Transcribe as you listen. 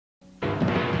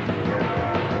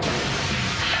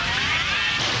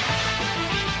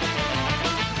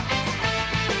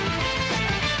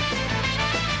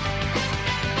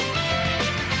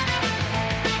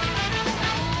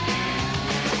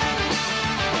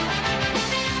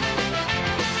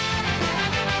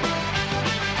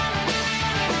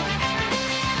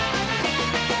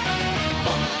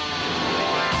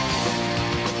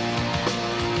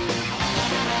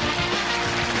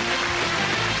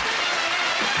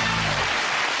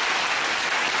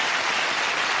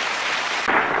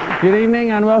Good evening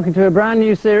and welcome to a brand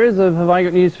new series of Have I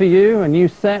Got News For You? A new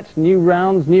set, new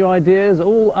rounds, new ideas,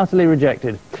 all utterly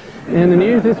rejected. In the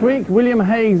news this week, William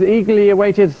Hague's eagerly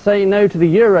awaited Say No to the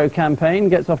Euro campaign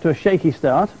gets off to a shaky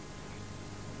start.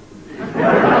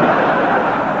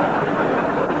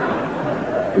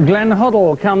 Glenn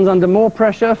Hoddle comes under more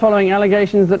pressure following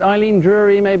allegations that Eileen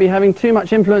Drury may be having too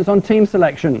much influence on team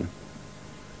selection.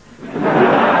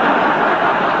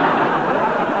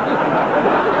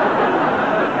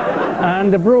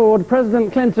 And abroad,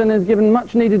 President Clinton has given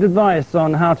much-needed advice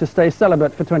on how to stay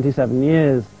celibate for 27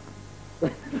 years.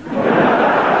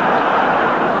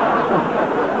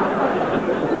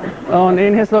 On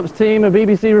Ian Hislop's team, a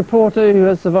BBC reporter who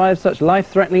has survived such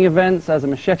life-threatening events as a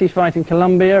machete fight in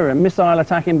Colombia, a missile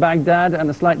attack in Baghdad, and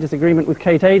a slight disagreement with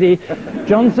Kate Adie,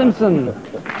 John Simpson.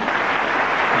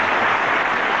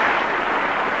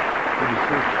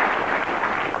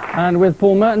 And with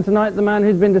Paul Merton tonight, the man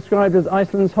who's been described as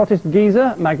Iceland's hottest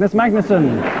geezer, Magnus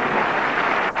Magnusson.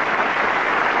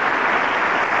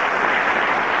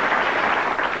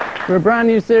 For a brand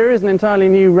new series, an entirely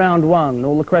new round one.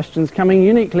 All the questions coming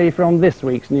uniquely from this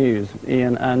week's news.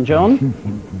 Ian and John.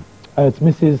 It's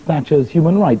Mrs. Thatcher's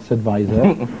human rights advisor.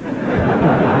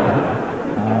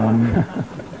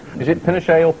 Is it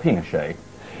Pinochet or Pinochet?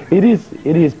 It is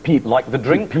Like the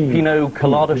drink, Pinot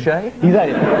Colada Shay?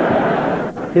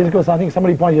 He's, of course, I think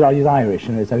somebody pointed out he's Irish,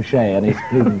 and it's O'Shea, and he's...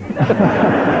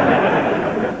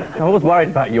 I was worried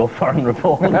about your foreign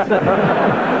report.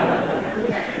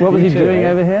 What was he doing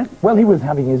over here? Well, he was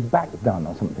having his back done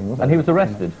or something, wasn't he? And he was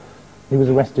arrested? He was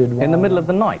arrested In the middle of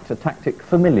the night, a tactic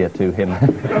familiar to him.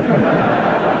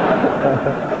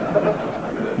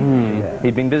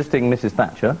 He'd been visiting Mrs.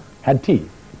 Thatcher. Had tea.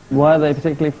 Why are they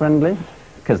particularly friendly?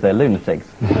 Because they're lunatics.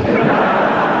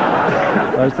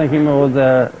 I was thinking more of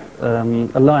their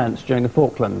alliance during the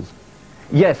Falklands.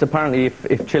 Yes, apparently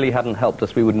if Chile hadn't helped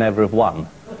us, we would never have won.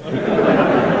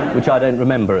 Which I don't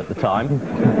remember at the time.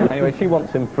 Anyway, she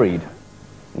wants him freed.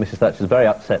 Mrs. Thatcher's very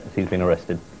upset that he's been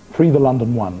arrested. Free the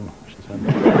London one, she said.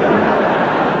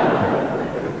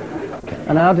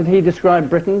 And how did he describe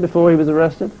Britain before he was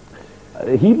arrested?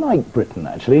 He liked Britain,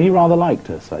 actually. He rather liked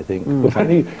us, I think. But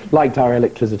he liked our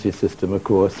electricity system, of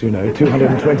course, you know,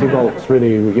 220 volts,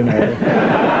 really, you know.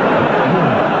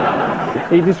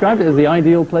 He described it as the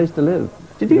ideal place to live.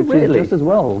 Did he really? Just as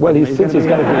well. Well, since he's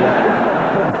going to be...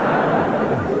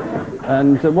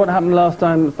 And what happened last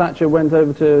time Thatcher went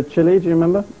over to Chile, do you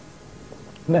remember?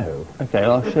 No. Okay,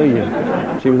 I'll show you.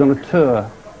 She was on a tour,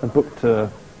 a book tour,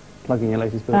 plugging your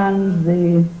latest book. And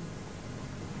the...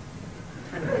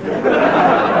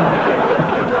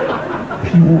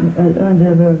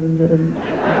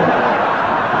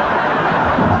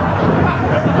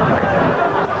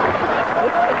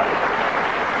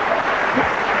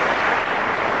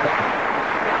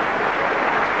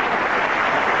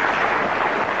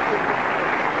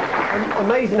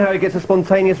 Amazing how he gets a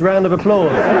spontaneous round of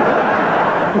applause.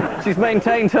 She's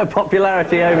maintained her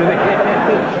popularity over the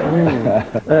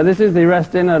years. This is the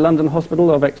arrest in a London hospital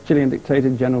of ex-Chilean dictator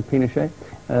General Pinochet.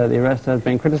 The arrest has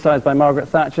been criticised by Margaret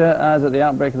Thatcher as at the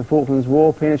outbreak of the Falklands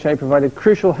War, Pinochet provided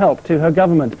crucial help to her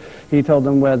government. He told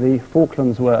them where the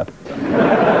Falklands were.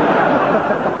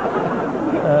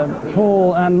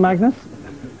 Paul and Magnus,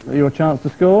 your chance to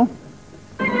score.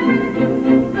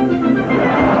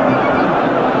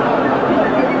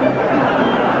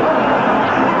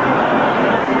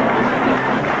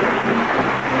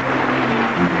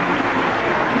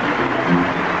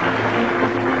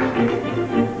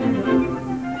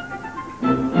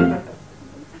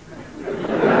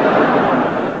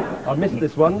 I missed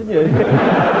this one, didn't you?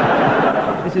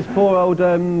 This is poor old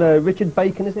Richard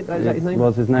Bacon, is it? Is that his name?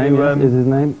 Was his name, Who, yes, is his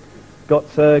name. Got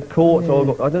caught, or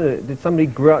got, I don't know, did somebody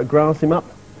grass him up?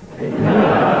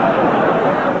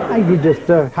 I think he just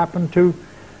happened to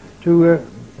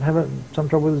have some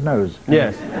trouble with his nose.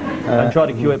 Yes, and tried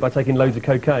to cure it by taking loads of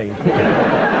cocaine.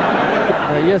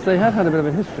 Yes, they have had a bit of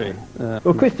a history.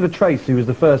 Well, Christopher Trace, who was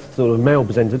the first sort of male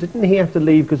presenter, didn't he have to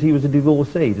leave because he was a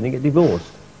divorcee? Didn't he get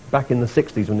divorced? Back in the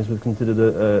 60s when this was considered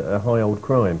a high old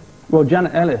crime. Well,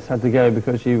 Janet Ellis had to go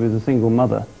because she was a single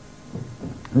mother.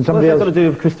 And What's that got to do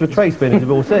with Christopher Trace being a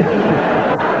divorcee?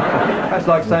 That's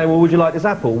like saying, well, would you like this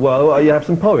apple? Well, you have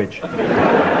some porridge.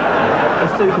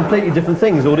 That's two completely different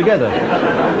things altogether.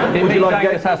 It means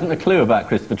Angus hasn't a clue about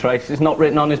Christopher Trace. It's not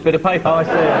written on his bit of paper. Oh, I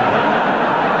see.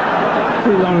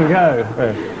 Too long ago.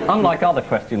 Unlike other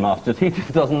question masters, he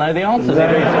just doesn't know the answers.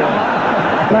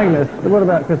 Magnus, what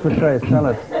about Christopher Trace? Tell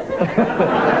us.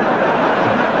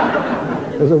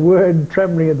 There's a word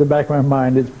trembling at the back of my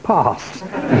mind. It's past.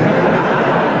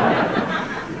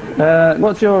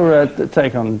 What's your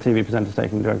take on TV presenters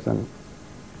taking drugs then?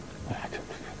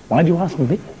 Why do you ask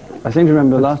me? I seem to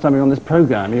remember last time you were on this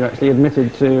programme, you actually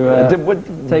admitted to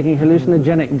taking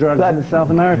hallucinogenic drugs in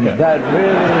South America. That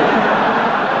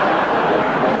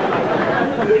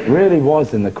really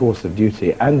was in the course of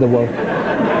duty, and there were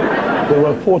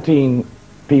 14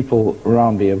 people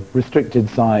around me of restricted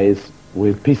size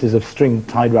with pieces of string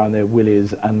tied around their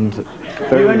willies and...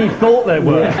 You only thought there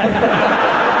were.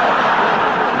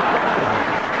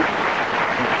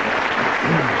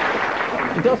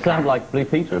 It does sound like Blue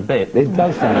Peter a bit. It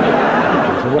does sound...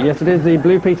 Yes, it is the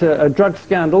Blue Peter drug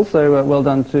scandal, so well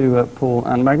done to Paul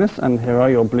and Magnus, and here are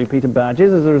your Blue Peter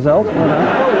badges as a result. Well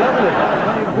done. Oh, lovely.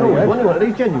 Oh, I wonder what, are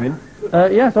these genuine?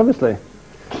 Yes, obviously.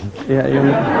 Yeah,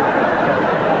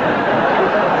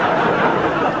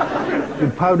 You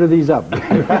powder these up.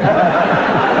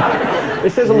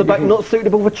 It says on the back, not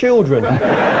suitable for children.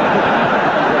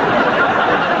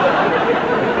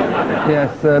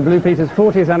 Yes, Blue Peter's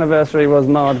 40th anniversary was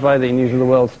marred by the News of the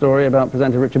World story about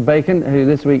presenter Richard Bacon, who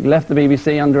this week left the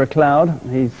BBC under a cloud.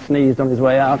 He sneezed on his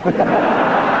way out.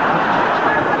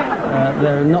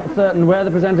 They're not certain where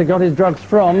the presenter got his drugs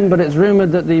from, but it's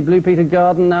rumoured that the Blue Peter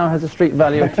garden now has a street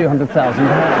value of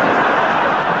 £200,000.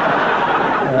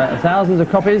 Thousands of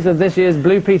copies of this year's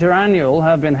Blue Peter Annual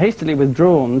have been hastily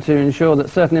withdrawn to ensure that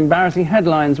certain embarrassing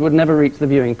headlines would never reach the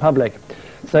viewing public.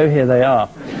 So here they are.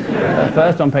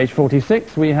 First, on page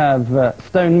 46, we have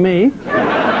Stone Me.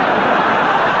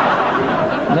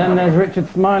 Then there's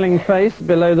Richard's smiling face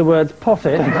below the words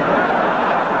potted. And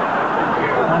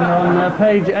on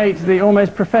page 8, the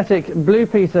almost prophetic Blue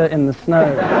Peter in the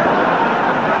snow.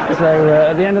 So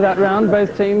at the end of that round,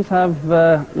 both teams have,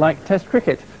 like Test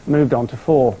cricket, moved on to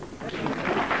 4.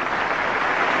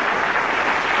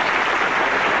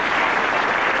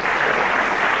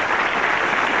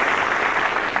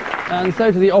 And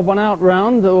so to the odd one out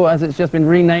round, or as it's just been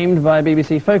renamed by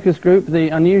BBC Focus Group, the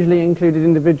unusually included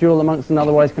individual amongst an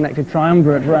otherwise connected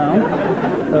triumvirate round.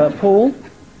 Paul,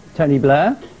 Tony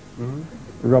Blair,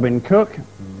 Robin Cook,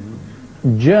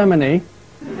 Germany,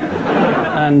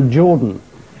 and Jordan.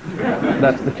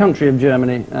 That's the country of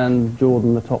Germany, and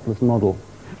Jordan, the topless model.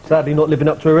 Sadly not living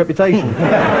up to her reputation.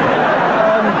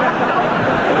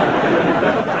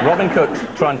 Robin Cook's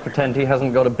trying to pretend he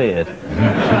hasn't got a beard.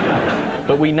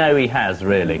 But we know he has,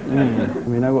 really.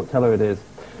 We know what colour it is.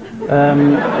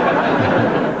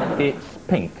 It's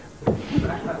pink.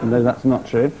 No, that's not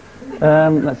true.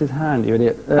 That's his hand, you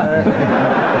idiot.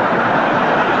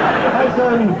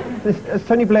 Has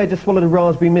Tony Blair just swallowed a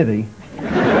raspberry midi?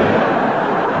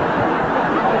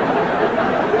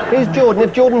 Here's Jordan.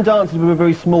 If Jordan dances with a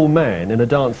very small man in a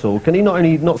dance hall, can he not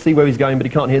only not see where he's going, but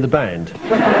he can't hear the band?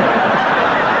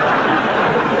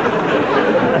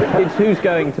 It's who's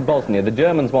going to Bosnia. The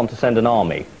Germans want to send an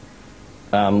army,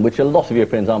 which a lot of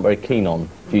Europeans aren't very keen on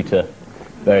due to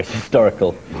various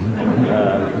historical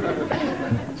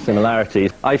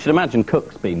similarities. I should imagine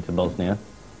Cook's been to Bosnia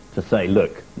to say,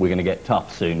 look, we're going to get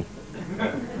tough soon.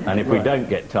 And if we don't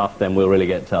get tough, then we'll really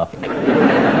get tough. Can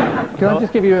I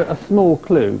just give you a small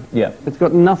clue? Yeah. It's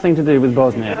got nothing to do with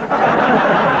Bosnia.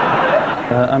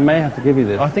 I may have to give you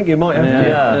this. I think you might have to.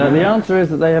 Yeah. The answer is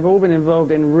that they have all been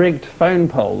involved in rigged phone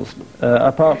polls,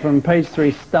 apart from page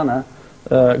 3 stunner,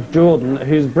 Jordan,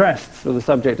 whose breasts were the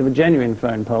subject of a genuine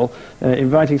phone poll,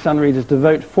 inviting Sun readers to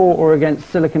vote for or against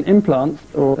silicone implants,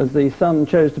 or as the Sun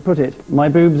chose to put it, my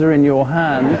boobs are in your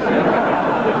hands.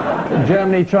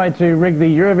 Germany tried to rig the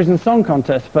Eurovision Song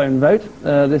Contest phone vote.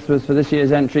 This was for this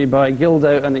year's entry by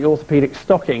Gildo and the Orthopaedic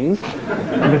Stockings.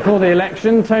 Before the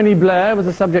election, Tony Blair was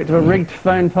the subject of a rigged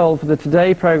phone poll for the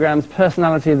Today programme's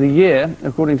Personality of the Year,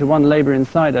 according to one Labour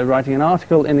insider writing an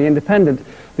article in The Independent.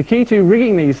 The key to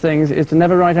rigging these things is to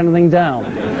never write anything down,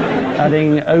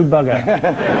 adding, oh bugger.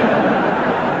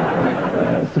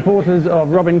 Supporters of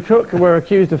Robin Cook were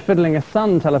accused of fiddling a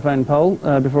Sun telephone poll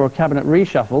before a cabinet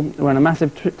reshuffle when a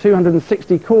massive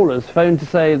 260 callers phoned to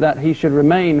say that he should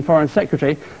remain Foreign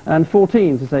Secretary and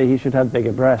 14 to say he should have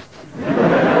bigger breasts.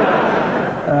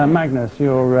 Magnus,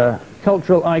 your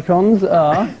cultural icons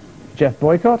are Jeff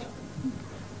Boycott,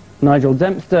 Nigel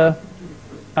Dempster,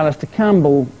 Alistair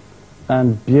Campbell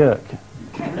and Björk.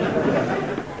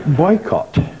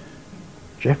 Boycott.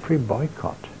 Jeffrey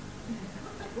Boycott.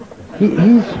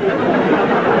 He's...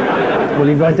 Well,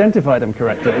 you've identified him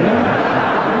correctly.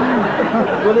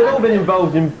 Well, they've all been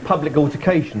involved in public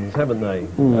altercations, haven't they?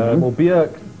 Well,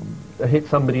 Björk hit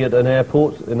somebody at an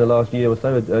airport in the last year or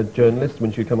so, a journalist,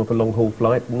 when she would come off a long-haul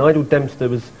flight. Nigel Dempster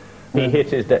was... He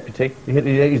hit his deputy. He hit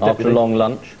his deputy. After a long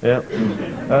lunch. Yeah.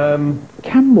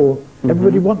 Campbell,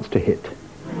 everybody wants to hit.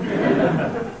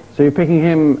 So So you're picking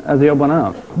him as the odd one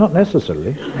out? Not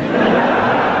necessarily.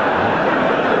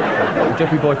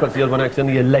 Geoffrey Boycott's the odd one out 'cause he's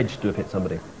only alleged to have hit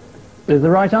somebody. Is the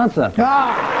right answer.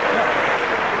 Ah!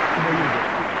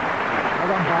 Well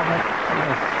done,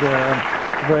 partner.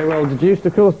 Very well deduced.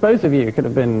 Of course, both of you could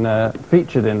have been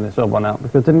featured in this odd one out,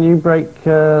 because didn't you break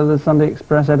the Sunday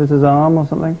Express editor's arm or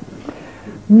something?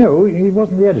 No, he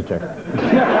wasn't the editor.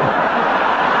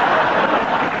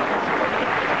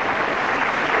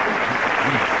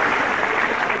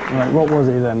 Right, what was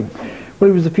he then? Well,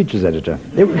 he was the features editor.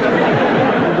 It was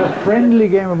a friendly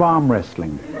game of arm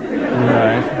wrestling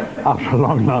Right. after a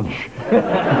long lunch.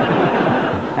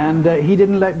 And he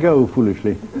didn't let go,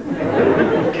 foolishly.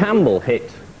 Campbell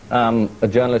hit a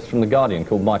journalist from The Guardian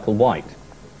called Michael White,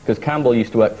 because Campbell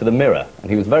used to work for the Mirror, and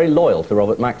he was very loyal to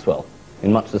Robert Maxwell,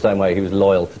 in much the same way he was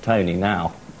loyal to Tony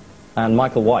now. And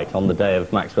Michael White, on the day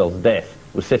of Maxwell's death,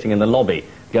 was sitting in the lobby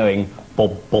going,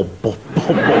 bob, bob, bob, bob,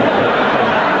 bob.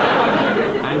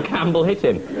 And Campbell hit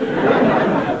him.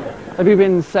 Have you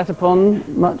been set upon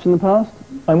much in the past?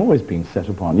 I'm always being set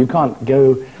upon. You can't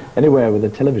go anywhere with a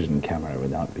television camera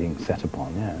without being set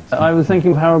upon, yeah. I was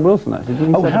thinking of Harold Wilson, actually.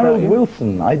 Didn't he Oh, set about Harold you?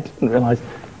 Wilson. I didn't realise.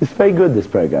 It's very good, this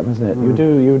programme, isn't it?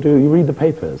 You read the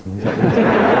papers. And yes.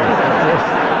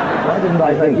 Why didn't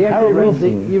I think? Harold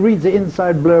Wilson. He reads the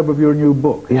inside blurb of your new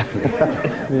book. Yeah.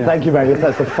 Thank you very much.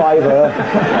 That's a fiver.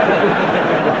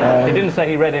 He didn't say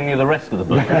he read any of the rest of the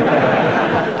book.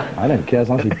 I don't care as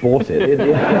long as he bought it.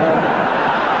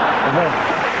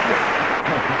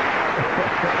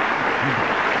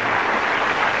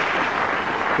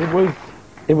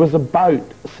 It was about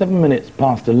 7 minutes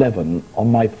past 11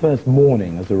 on my first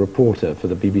morning as a reporter for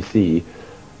the BBC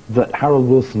that Harold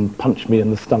Wilson punched me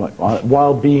in the stomach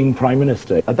while being Prime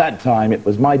Minister. At that time, it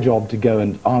was my job to go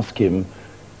and ask him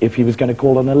if he was going to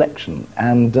call an election.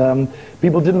 And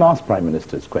people didn't ask Prime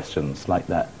Ministers questions like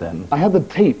that then. I had the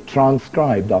tape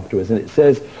transcribed afterwards, and it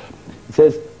says,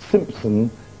 Simpson,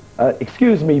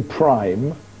 excuse me,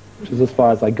 Prime, which is as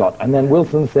far as I got. And then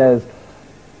Wilson says,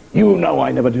 you know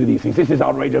I never do these things. This is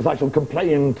outrageous. I shall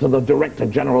complain to the Director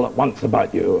General at once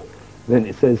about you. Then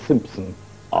it says, Simpson,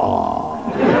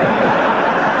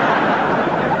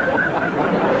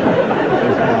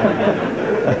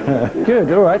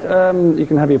 Good, all right. You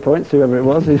can have your points, whoever it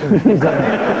was. It's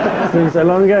been so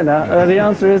long ago now. The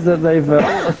answer is that they've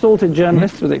assaulted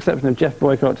journalists, with the exception of Jeff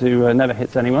Boycott, who never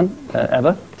hits anyone,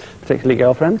 ever, particularly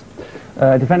girlfriends.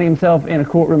 Defending himself in a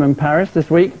courtroom in Paris this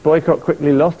week, Boycott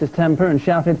quickly lost his temper and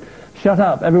shouted, "Shut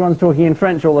up, everyone's talking in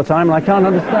French all the time and I can't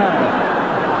understand."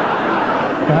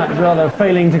 Perhaps rather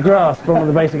failing to grasp one of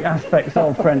the basic aspects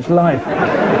of French life.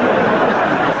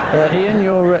 Ian,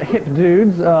 your hip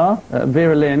dudes are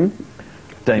Vera Lynn,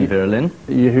 Dame Vera Lynn.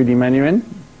 Yehudi Menuhin,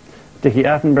 Dickie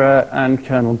Attenborough and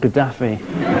Colonel Gaddafi.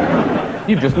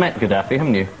 You've just met Gaddafi,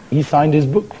 haven't you? he signed his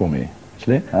book for me,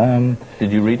 actually.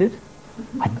 Did you read it?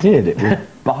 I did. It was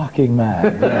barking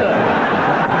mad.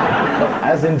 Yeah.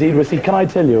 As indeed was he. Can I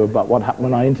tell you about what happened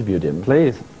when I interviewed him?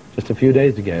 Please. Just a few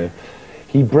days ago.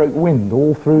 He broke wind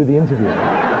all through the interview.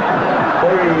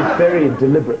 Very, very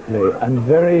deliberately and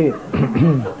very...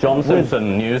 John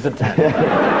Simpson, news at 10.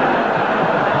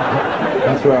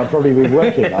 That's where I'll probably be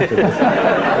working after this.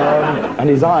 And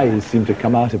his eyes seemed to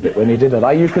come out a bit when he did it.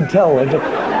 You could tell.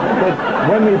 But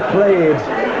when we played...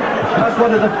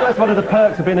 That's one of the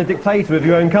perks of being a dictator of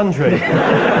your own country.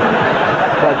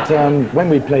 But when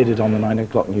we played it on the 9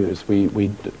 o'clock news, we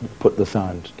put the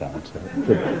sound down so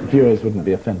the viewers wouldn't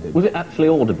be offended. Was it actually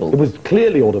audible? It was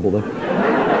clearly audible. The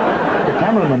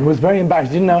cameraman was very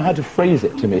embarrassed. He didn't know how to phrase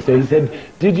it to me. So he said,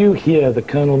 "Did you hear the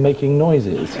Colonel making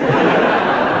noises?"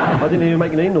 I didn't even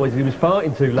make any noise. He was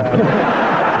farting too loud.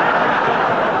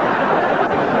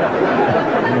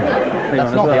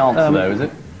 That's not the answer, though, is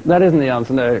it? That isn't the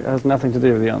answer, no. It has nothing to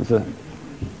do with the answer.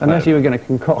 Unless you were going to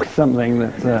concoct something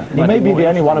that... He may be the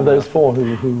only one of those four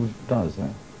who does,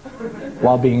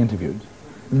 while being interviewed.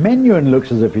 Menuhin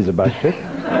looks as if he's about to.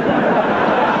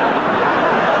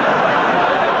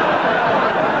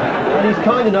 And he's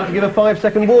kind enough to give a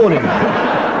 5-second warning.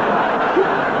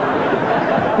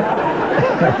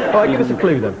 All right, give us a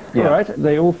clue then. Yeah. All right,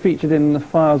 they all featured in the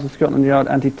files of Scotland Yard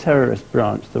anti-terrorist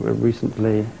branch that were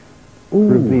recently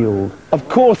revealed. Of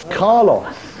course,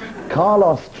 Carlos.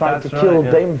 Carlos tried That's to kill right,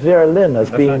 yeah. Dame Vera Lynn as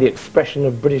being right. the expression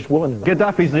of British woman.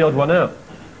 Gaddafi's the odd one out.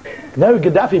 No,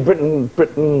 Gaddafi, Britain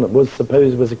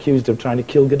was accused of trying to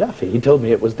kill Gaddafi. He told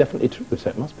me it was definitely true, so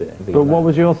it must be. But what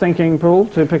was your thinking, Paul,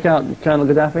 to pick out Colonel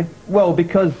Gaddafi? Well,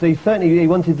 because he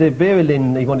wanted the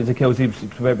violin, he wanted to kill,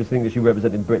 everything that she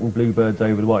represented Britain, Bluebirds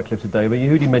over the White Cliffs of Dover.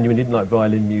 Yehudi Menuhin didn't like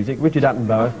violin music. Richard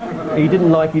Attenborough, he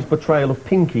didn't like his portrayal of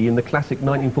Pinky in the classic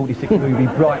 1946 movie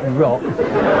Brighton Rock.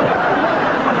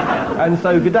 And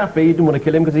so Gaddafi didn't want to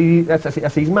kill him because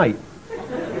that's his mate.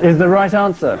 Is the right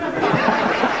answer.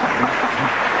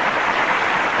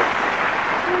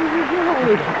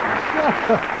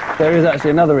 There is actually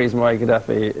another reason why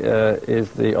Gaddafi is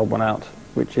the odd one out,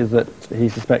 which is that he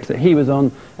suspects that he was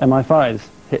on MI5's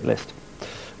hit list,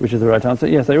 which is the right answer.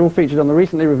 Yes, they all featured on the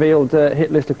recently revealed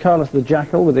hit list of Carlos the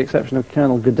Jackal, with the exception of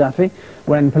Colonel Gaddafi.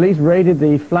 When police raided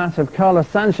the flat of Carlos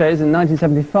Sanchez in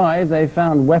 1975, they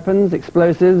found weapons,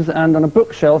 explosives, and on a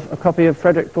bookshelf a copy of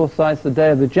Frederick Forsyth's The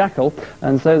Day of the Jackal,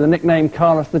 and so the nickname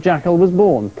Carlos the Jackal was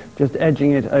born, just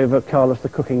edging it over Carlos the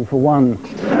Cooking for one.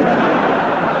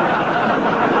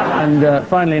 And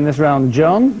finally in this round,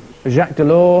 John, Jacques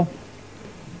Delors,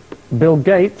 Bill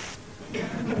Gates,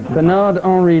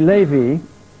 Bernard-Henri Lévy,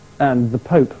 and the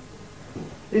Pope.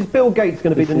 Is Bill Gates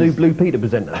going to be the new Blue Peter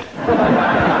presenter?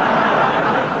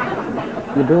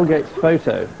 The Bill Gates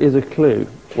photo is a clue.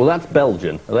 Well, that's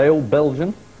Belgian. Are they all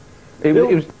Belgian?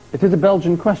 It is a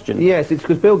Belgian question. Yes, it's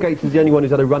because Bill Gates is the only one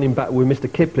who's had a running battle with Mr.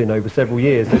 Kipling over several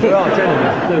years. There are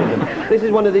generally two of them. This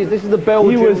is one of these. This is the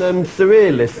Belgian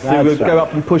surrealists who would go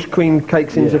up and push cream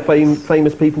cakes into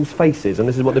famous people's faces, and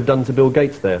this is what they've done to Bill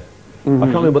Gates there. I can't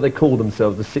remember what they call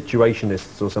themselves, the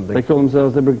Situationists or something. They call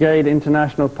themselves the Brigade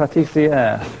International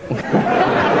Pâtissière.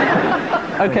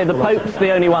 OK, the Pope's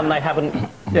the only one they haven't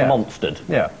monstered.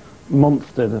 Yeah.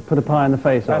 Monstered. Put a pie in the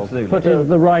face of. Absolutely. Put is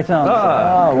the right answer.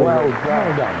 well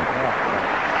done.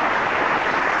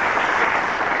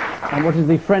 And what is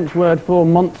the French word for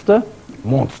monster?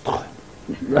 Monstre.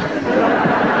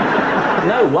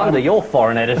 No wonder you're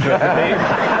foreign editor of the piece.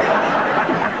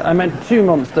 I meant to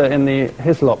monster in the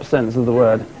Hislop sense of the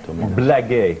word.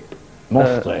 Blaguer.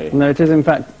 Monstre. No, it is in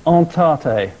fact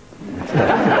entarte.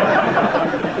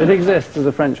 It exists as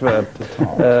a French verb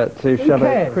to shove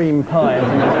a cream pie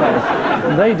into your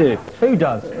face. They do. Who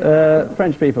does?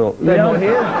 French people. They're not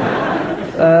here?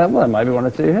 Well, there might be one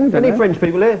or two here. Don't Any know. French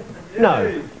people here?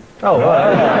 No. Oh,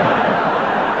 right.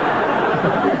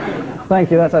 Thank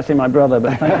you, that's actually my brother,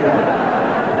 but thank you.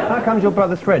 How comes your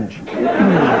brother's French?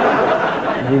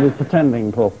 He was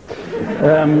pretending, Paul.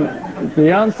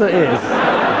 The answer is...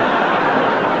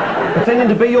 Pretending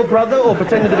to be your brother or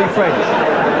pretending to be French?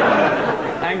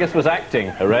 Angus was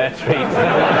acting. A rare treat.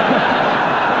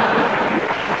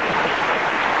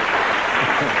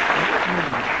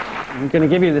 I'm going to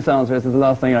give you this answer, this is the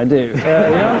last thing I do. The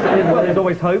answer is... Well, there's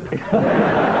always hope.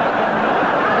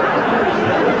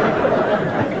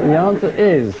 The answer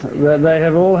is that they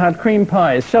have all had cream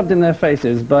pies shoved in their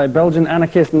faces by Belgian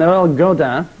anarchist Noël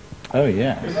Godin. Oh,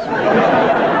 yes.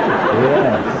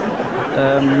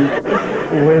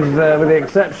 With the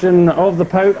exception of the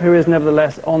Pope, who is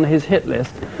nevertheless on his hit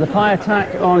list. The pie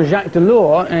attack on Jacques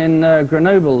Delors in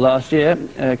Grenoble last year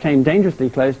came dangerously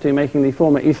close to making the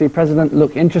former EC president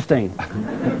look interesting.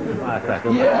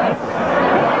 Yes.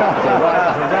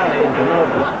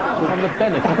 On the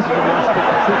benefits of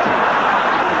the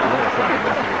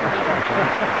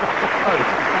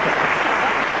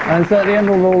And so at the end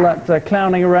of all that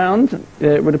clowning around,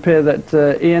 it would appear that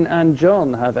Ian and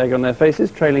John have egg on their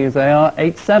faces, trailing as they are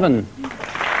 8-7.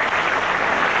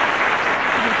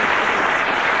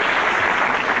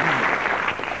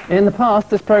 In the past,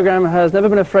 this programme has never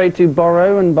been afraid to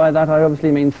borrow, and by that I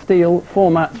obviously mean steal,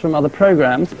 formats from other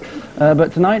programmes.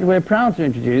 But tonight we're proud to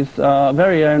introduce our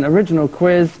very own original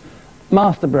quiz,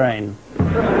 Master Brain.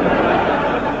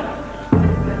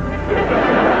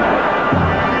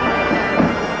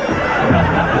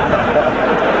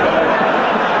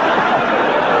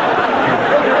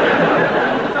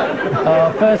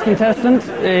 Our first contestant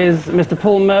is Mr.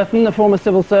 Paul Merton, a former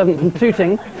civil servant from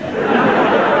Tooting.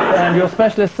 And your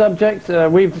specialist subject,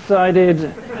 we've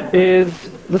decided, is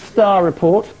the Star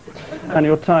Report. And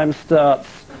your time starts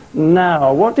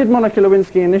now. What did Monica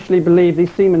Lewinsky initially believe the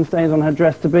semen stains on her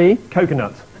dress to be?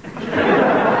 Coconut.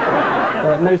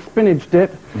 No spinach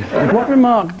dip. What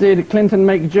remark did Clinton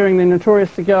make during the notorious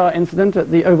cigar incident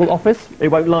at the Oval Office? It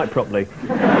won't light properly.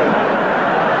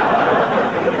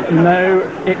 No,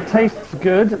 it tastes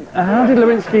good. How did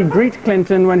Lewinsky greet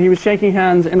Clinton when he was shaking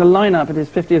hands in a lineup at his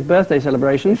 50th birthday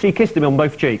celebration? She kissed him on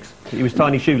both cheeks. He was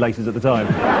tiny shoelaces at the time.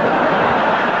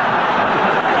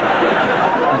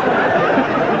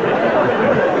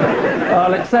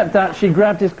 I'll accept that. She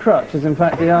grabbed his crutch is in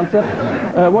fact the answer.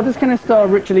 What does Kenneth Starr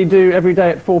ritually do every day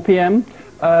at 4 p.m?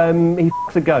 He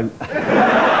f***s a goat.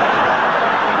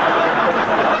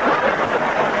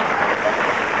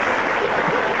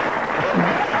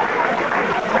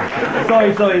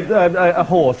 sorry, a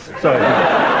horse, sorry.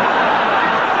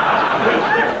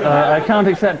 I can't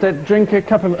accept it. Drink a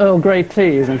cup of Earl Grey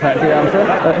tea is in fact the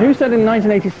answer. Who said in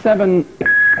 1987...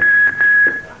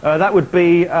 That would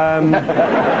be a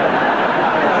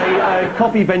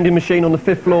coffee vending machine on the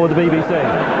 5th floor of the BBC.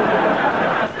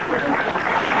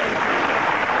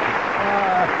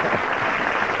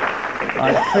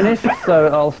 I've finished, so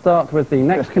I'll start with the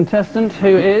next contestant,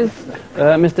 who is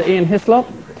Mr. Ian Hislop,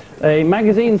 a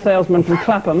magazine salesman from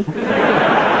Clapham.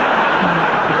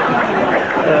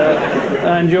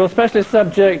 And your specialist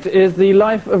subject is the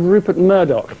life of Rupert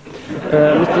Murdoch.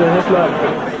 Mr.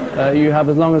 Hislop, you have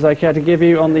as long as I care to give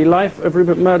you on the life of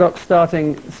Rupert Murdoch,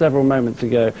 starting several moments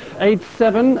ago. Age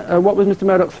 7, what was Mr.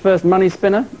 Murdoch's first money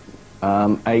spinner?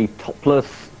 A topless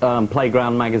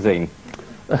playground magazine.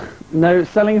 No,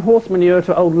 selling horse manure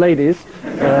to old ladies.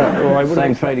 Or I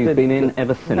Same trade he's been in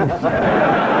ever since.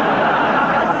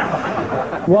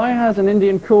 Why has an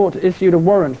Indian court issued a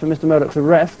warrant for Mr. Murdoch's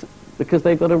arrest? Because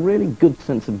they've got a really good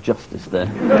sense of justice there.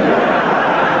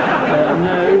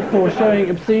 No, for showing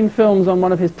obscene films on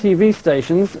one of his TV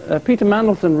stations. Peter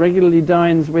Mandelson regularly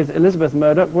dines with Elizabeth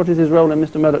Murdoch. What is his role in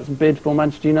Mr. Murdoch's bid for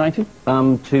Manchester United?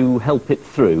 To help it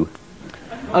through.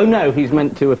 Oh no, he's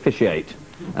meant to officiate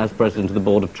as president of the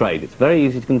Board of Trade. It's very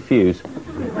easy to confuse.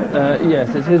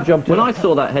 Yes, it's his job to... When I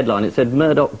saw that headline, it said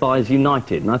Murdoch buys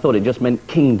United, and I thought it just meant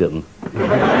kingdom.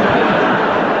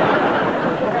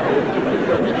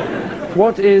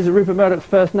 What is Rupert Murdoch's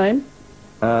first name?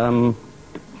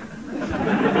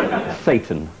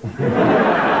 Satan.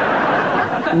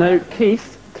 No,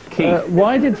 Keith. Keith.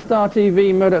 Why did Star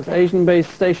TV, Murdoch's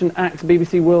Asian-based station, axe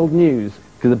BBC World News?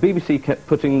 Because the BBC kept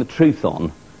putting the truth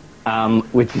on,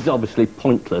 which is obviously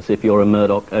pointless if you're a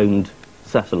Murdoch-owned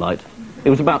satellite. It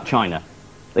was about China.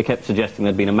 They kept suggesting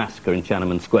there'd been a massacre in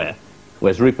Tiananmen Square,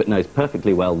 whereas Rupert knows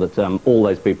perfectly well that all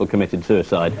those people committed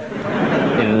suicide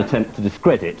in an attempt to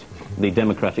discredit the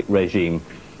democratic regime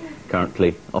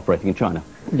currently operating in China.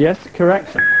 Yes,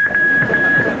 correct.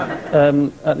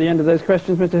 At the end of those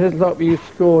questions, Mr. Hislop, you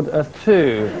scored a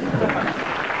 2.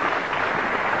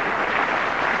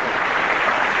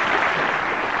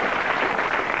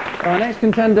 Our next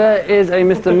contender is a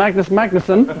Mr. Magnus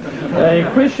Magnusson, a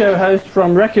quiz show host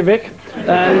from Reykjavik,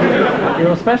 and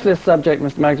your specialist subject,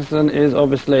 Mr. Magnusson, is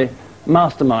obviously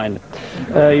Mastermind.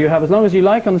 You have as long as you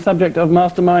like on the subject of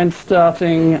Mastermind,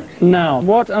 starting now.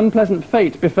 What unpleasant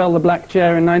fate befell the Black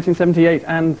Chair in 1978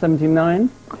 and 79?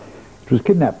 It was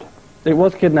kidnapped. It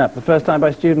was kidnapped, the first time by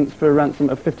students for a ransom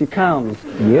of £50.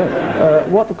 Yes.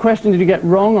 What question did you get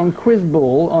wrong on Quiz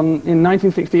Ball in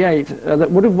 1968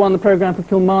 that would have won the programme for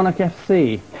Kilmarnock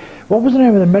FC? What was the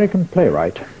name of the American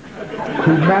playwright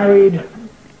who married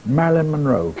Marilyn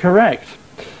Monroe? Correct.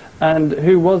 And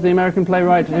who was the American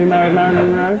playwright who married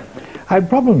Marilyn Monroe? I had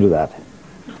problems with that,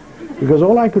 because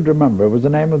all I could remember was the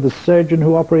name of the surgeon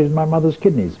who operated my mother's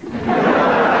kidneys.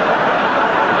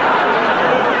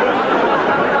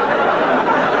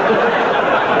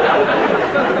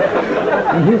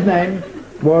 And his name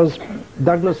was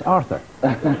Douglas Arthur.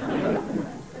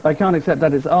 I can't accept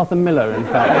that. It's Arthur Miller, in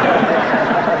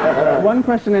fact. One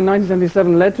question in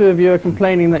 1977 led to a viewer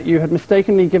complaining that you had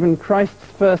mistakenly given Christ's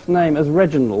first name as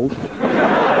Reginald.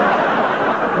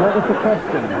 What was the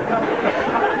question?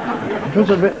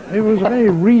 It was a very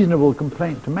reasonable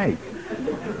complaint to make.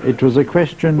 It was a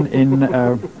question in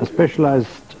a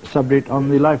specialised subject on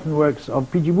the life and works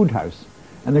of P.G. Wodehouse.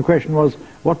 And the question was,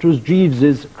 what was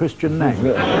Jeeves's Christian name?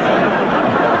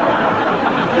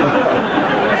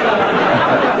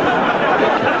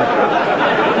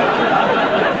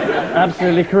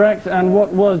 Absolutely correct. And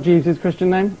what was Jeeves's Christian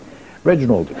name?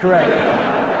 Reginald. Correct.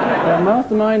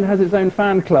 Mastermind has its own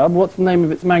fan club. What's the name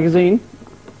of its magazine?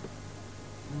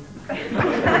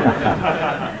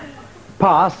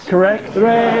 Pass. Correct.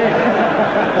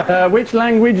 Which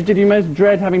language did you most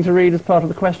dread having to read as part of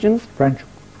the questions? French.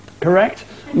 Correct.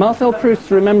 Marcel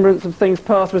Proust's Remembrance of Things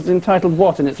Past was entitled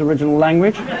what in its original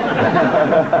language?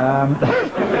 Are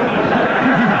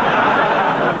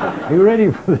you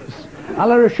ready for this? À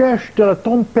la recherche de la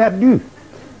tombe perdue.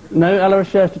 No, à la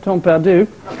recherche de temps perdu.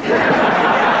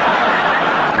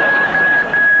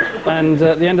 And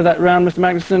at the end of that round, Mr.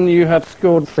 Magnusson, you have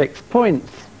scored 6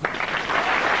 points.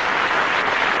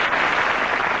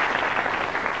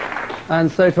 And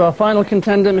so to our final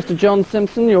contender, Mr. John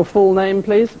Simpson, your full name,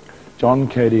 please. John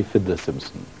Cody Fiddler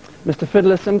Simpson. Mr.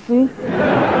 Fiddler Simpson.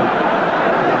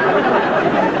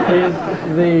 is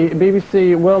the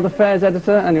BBC World Affairs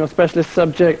editor, and your specialist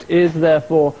subject is,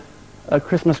 therefore,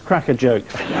 Christmas cracker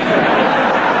jokes.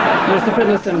 Mr.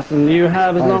 Fiddler Simpson, you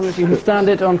have as long as you can stand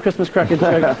it on Christmas cracker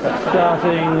jokes,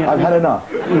 starting... I've had enough.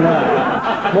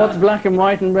 No. What's black and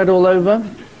white and red all over? I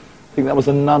think that was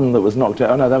a nun that was knocked out.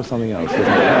 Oh, no, that was something else.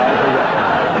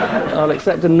 I'll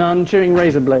accept a nun chewing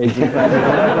razor blades, in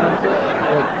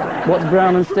fact. What's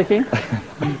brown and sticky?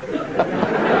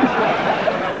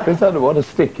 Is that what a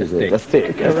stick, is it? A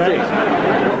stick. A stick.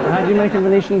 How do you make a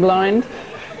Venetian blind?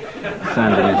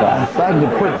 Sand in his eyes. Sand in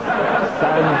his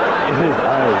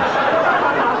eyes.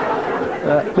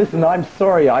 Listen, I'm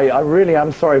sorry. I really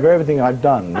am sorry for everything I've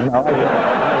done. You know,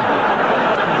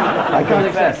 I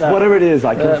confess. Whatever it is,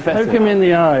 I confess. Poke him in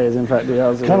the eyes, in fact, the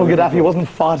answer. Colonel Gaddafi wasn't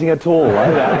farting at all.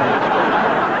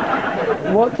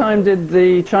 What time did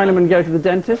the Chinaman go to the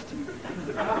dentist?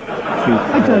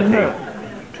 2:30.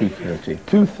 2:30.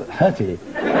 2:30.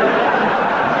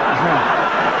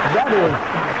 That is...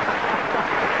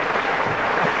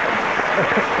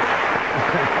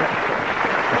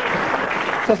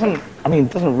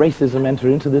 doesn't racism enter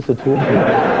into this at all?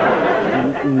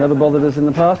 Never bothered us in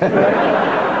the past.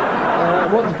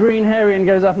 What's green, hairy, and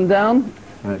goes up and down?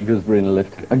 Gooseberry in a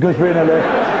lift. A gooseberry in a lift.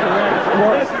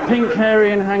 What's pink,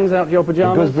 hairy, and hangs out your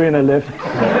pyjamas? A gooseberry in a lift.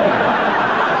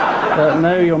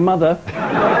 No, your mother.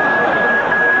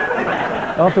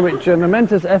 After which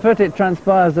momentous effort, it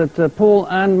transpires that Paul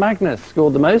and Magnus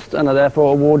scored the most and are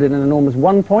therefore awarded an enormous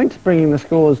 1 point, bringing the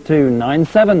scores to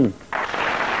 9-7.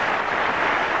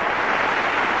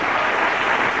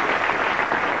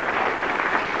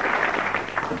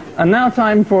 And now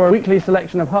time for a weekly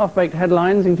selection of half-baked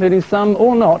headlines, including some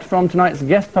or not from tonight's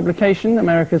guest publication,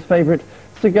 America's favourite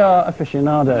cigar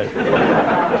aficionado.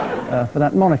 For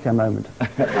that Monica moment.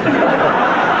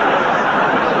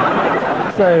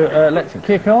 So let's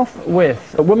kick off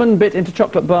with a woman bit into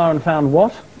chocolate bar and found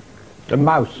what? A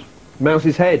mouse.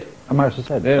 Mouse's head. A mouse's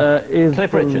head. Is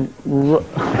Cliff Richard.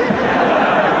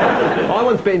 I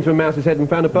once bit into a mouse's head and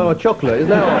found a bar of chocolate. Isn't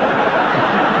that right?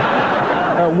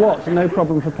 What? No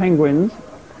problem for penguins.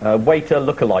 Waiter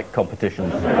look-alike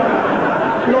competitions.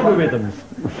 Logarithms.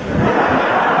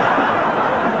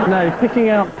 No, picking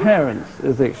out parents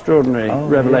is the extraordinary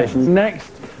revelation. Yeah.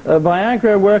 Next,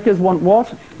 Viagra workers want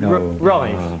what? No.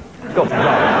 Rise. Got to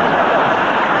rise.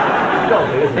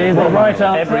 Is the right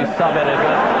answer. Every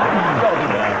sub-editor.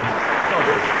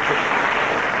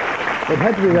 It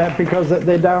had to be that because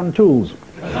they down tools.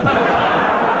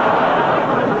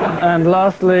 And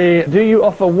lastly, do you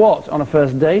offer what on a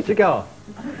first date? Cigar.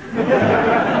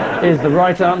 Is the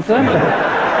right answer.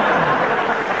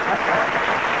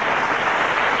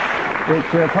 Which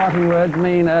parting words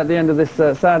mean at the end of this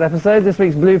sad episode. This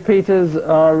week's Blue Peters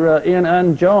are Ian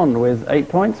and John with 8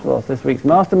 points, whilst this week's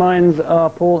Masterminds are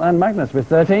Paul and Magnus with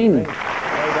 13.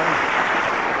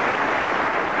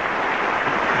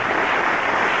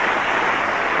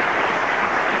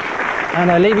 And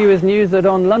I leave you with news that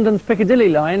on London's Piccadilly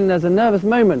line there's a nervous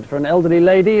moment for an elderly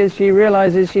lady as she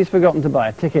realises she's forgotten to buy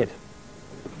a ticket.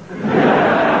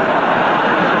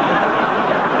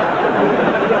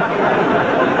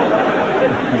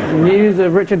 News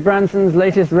of Richard Branson's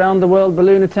latest round-the-world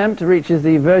balloon attempt reaches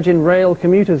the Virgin Rail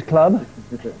Commuters Club.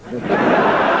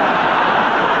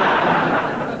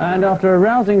 And after a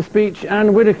rousing speech,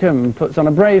 Anne Widdecombe puts on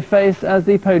a brave face as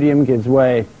the podium gives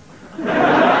way.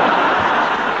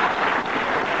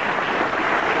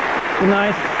 Good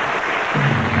night.